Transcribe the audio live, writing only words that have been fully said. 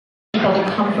felt a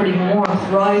comforting warmth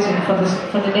rising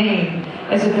from the name,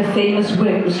 as if the famous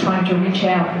wit was trying to reach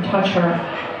out and touch her.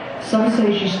 "Some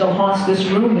say she still haunts this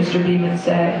room," Mr. Beeman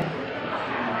said.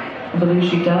 "I believe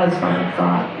she does," Violet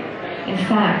thought. In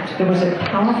fact, there was a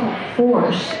powerful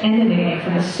force emanating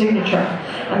from the signature,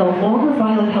 and the longer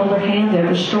Violet held her hand there,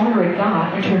 the stronger it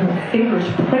got, until her fingers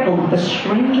prickled with the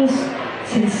strangest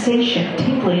sensation,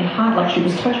 tingling and hot, like she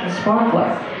was touching a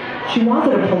sparkler. She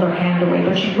wanted to pull her hand away,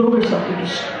 but she willed herself to be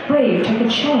brave, take a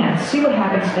chance, see what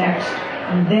happens next.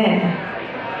 And then,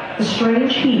 the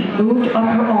strange heat moved up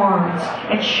her arms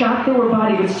and shot through her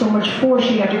body with so much force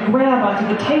she had to grab onto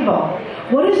the table.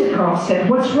 "What is it?" Carl said.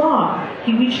 "What's wrong?"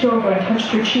 He reached over and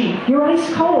touched her cheek. "You're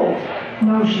ice cold."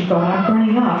 "No," she thought, "I'm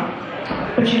burning up."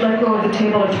 But she let go of the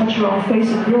table to touch her own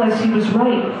face and realized he was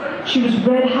right. She was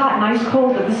red hot and ice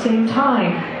cold at the same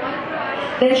time.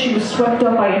 Then she was swept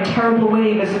up by a terrible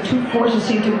wave as the two forces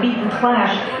seemed to meet and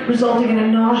clash, resulting in a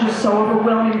nausea so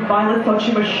overwhelming Violet thought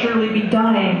she must surely be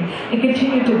dying. It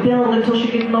continued to build until she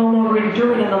could no longer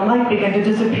endure it, and the light began to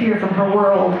disappear from her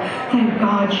world. "Thank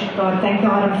God," she thought, "thank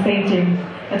God I'm fainting."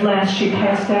 At last she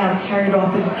passed out, carried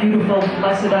off in beautiful,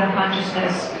 blessed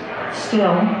unconsciousness.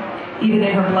 Still, even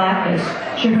in her blackness,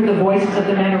 she heard the voices of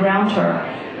the men around her.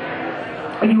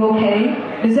 "Are you okay?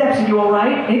 Miss Epps, are you all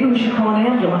right? Maybe we should call an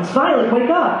ambulance. Violet, wake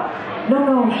up!"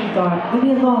 No, she thought. "Leave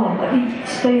me alone. Let me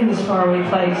stay in this faraway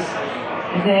place."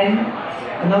 And then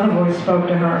another voice spoke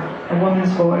to her, a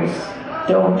woman's voice.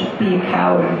 "Don't be a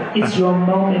coward. It's your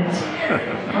moment."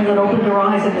 Violet opened her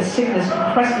eyes, and the sickness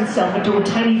compressed itself into a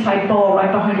tiny tight ball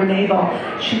right behind her navel.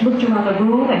 She looked around the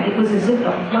room, and it was as if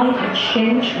the light had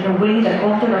changed in a way that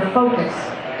altered her focus.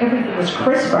 Everything was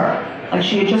crisper, like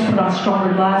she had just put on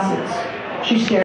stronger glasses. She stared